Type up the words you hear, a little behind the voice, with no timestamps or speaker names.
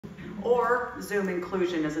or Zoom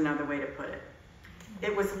inclusion is another way to put it.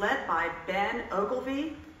 It was led by Ben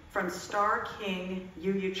Ogilvy from Star King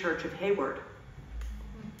UU Church of Hayward.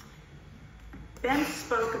 Ben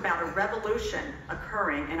spoke about a revolution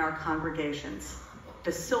occurring in our congregations,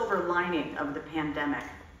 the silver lining of the pandemic.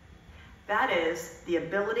 That is, the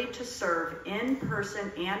ability to serve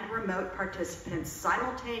in-person and remote participants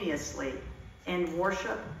simultaneously in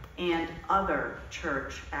worship and other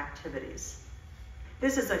church activities.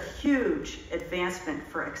 This is a huge advancement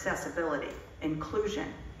for accessibility, inclusion,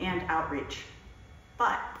 and outreach,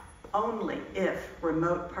 but only if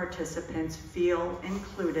remote participants feel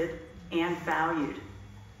included and valued.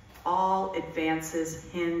 All advances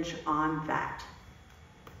hinge on that.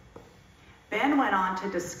 Ben went on to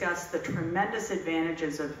discuss the tremendous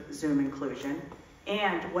advantages of Zoom inclusion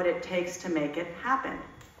and what it takes to make it happen.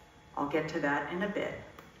 I'll get to that in a bit.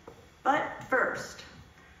 But first,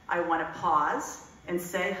 I want to pause and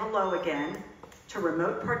say hello again to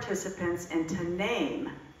remote participants and to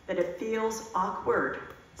name that it feels awkward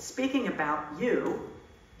speaking about you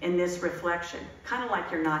in this reflection, kind of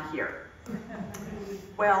like you're not here.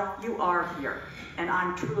 Well, you are here, and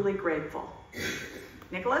I'm truly grateful.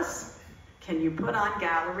 Nicholas, can you put on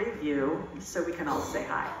gallery view so we can all say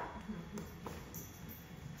hi?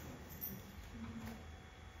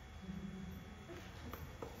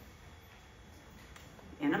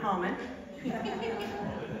 In a moment.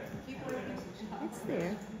 It's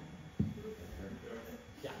there.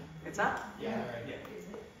 It's up? Yeah.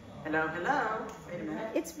 Hello, hello. Wait a minute.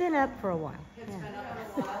 It's been up for a while. It's been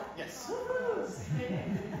up for a while? Yes.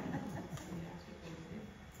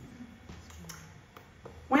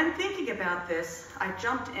 When thinking about this, I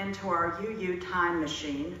jumped into our UU time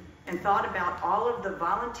machine and thought about all of the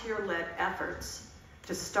volunteer-led efforts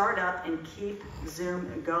to start up and keep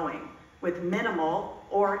Zoom going with minimal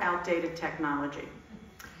or outdated technology.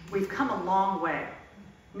 We've come a long way.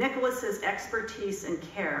 Nicholas's expertise and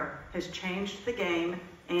care has changed the game,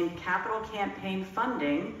 and capital campaign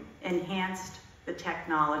funding enhanced the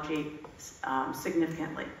technology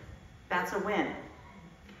significantly. That's a win.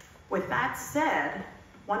 With that said,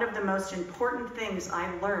 one of the most important things I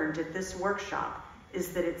learned at this workshop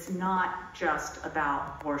is that it's not just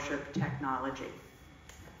about worship technology.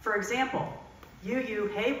 For example,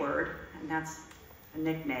 UU Hayward, and that's a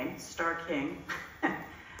nickname, Star King,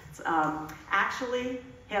 actually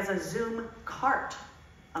has a Zoom cart,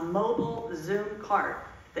 a mobile Zoom cart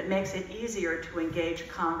that makes it easier to engage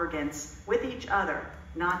congregants with each other,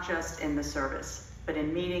 not just in the service, but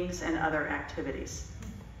in meetings and other activities.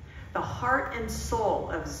 The heart and soul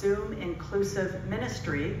of Zoom inclusive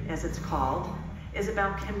ministry, as it's called, is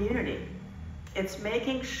about community. It's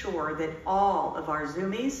making sure that all of our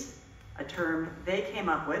Zoomies, a term they came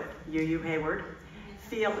up with, UU Hayward,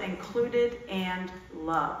 feel included and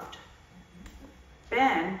loved.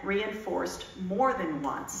 Ben reinforced more than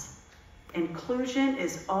once, inclusion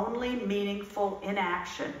is only meaningful in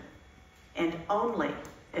action, and only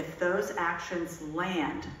if those actions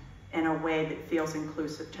land in a way that feels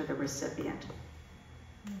inclusive to the recipient.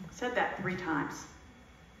 Said that 3 times.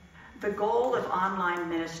 The goal of online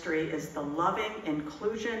ministry is the loving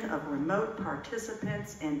inclusion of remote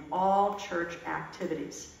participants in all church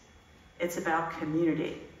activities. It's about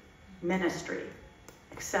community, ministry,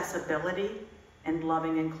 accessibility, and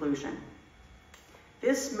loving inclusion.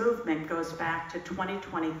 This movement goes back to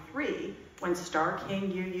 2023 when Star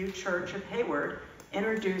King UU Church of Hayward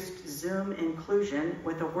introduced Zoom inclusion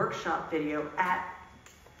with a workshop video at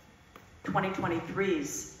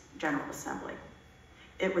 2023's General Assembly.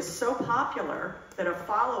 It was so popular that a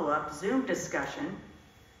follow-up Zoom discussion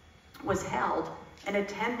was held and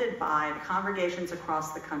attended by congregations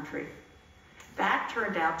across the country. That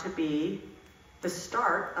turned out to be the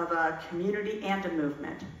start of a community and a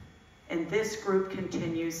movement, and this group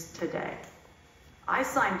continues today. I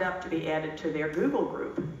signed up to be added to their Google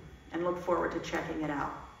group and look forward to checking it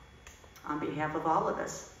out on behalf of all of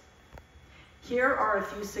us. Here are a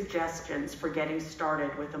few suggestions for getting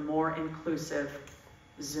started with a more inclusive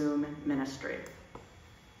Zoom ministry.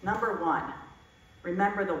 Number 1,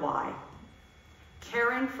 remember the why.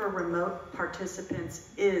 Caring for remote participants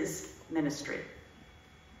is ministry.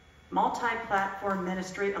 Multi-platform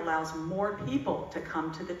ministry allows more people to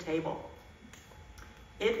come to the table.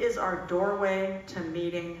 It is our doorway to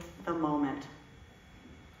meeting the moment.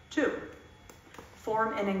 2,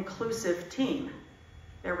 form an inclusive team.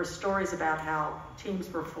 There were stories about how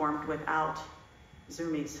teams were formed without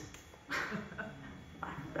Zoomies.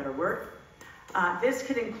 Better word. This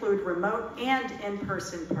could include remote and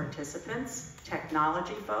in-person participants,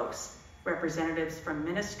 technology folks, representatives from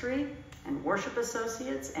ministry and worship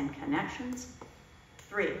associates and connections.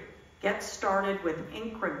 3, Get started with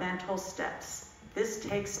incremental steps. This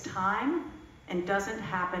takes time and doesn't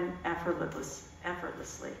happen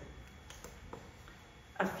effortlessly.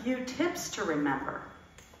 A few tips to remember.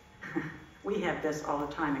 We have this all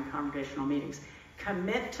the time in congregational meetings.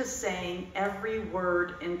 Commit to saying every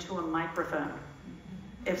word into a microphone.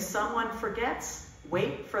 If someone forgets,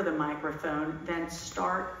 wait for the microphone, then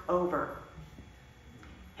start over.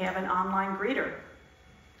 Have an online greeter.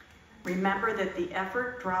 Remember that the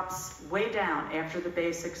effort drops way down after the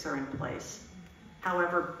basics are in place.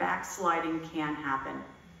 However, backsliding can happen.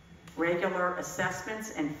 Regular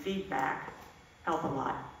assessments and feedback help a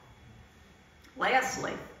lot.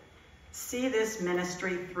 Lastly, see this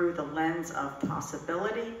ministry through the lens of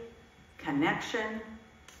possibility, connection,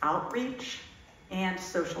 outreach, and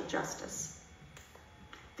social justice.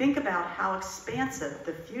 Think about how expansive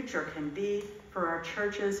the future can be for our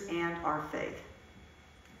churches and our faith.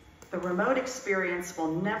 The remote experience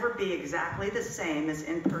will never be exactly the same as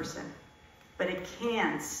in person, but it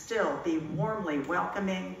can still be warmly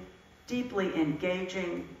welcoming, deeply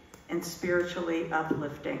engaging, and spiritually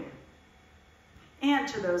uplifting. And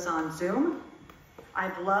to those on Zoom,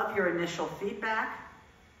 I'd love your initial feedback.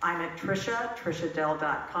 I'm at Tricia,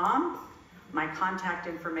 triciadell.com. My contact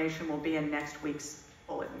information will be in next week's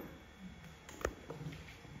bulletin.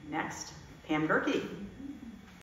 Next, Pam Gerke.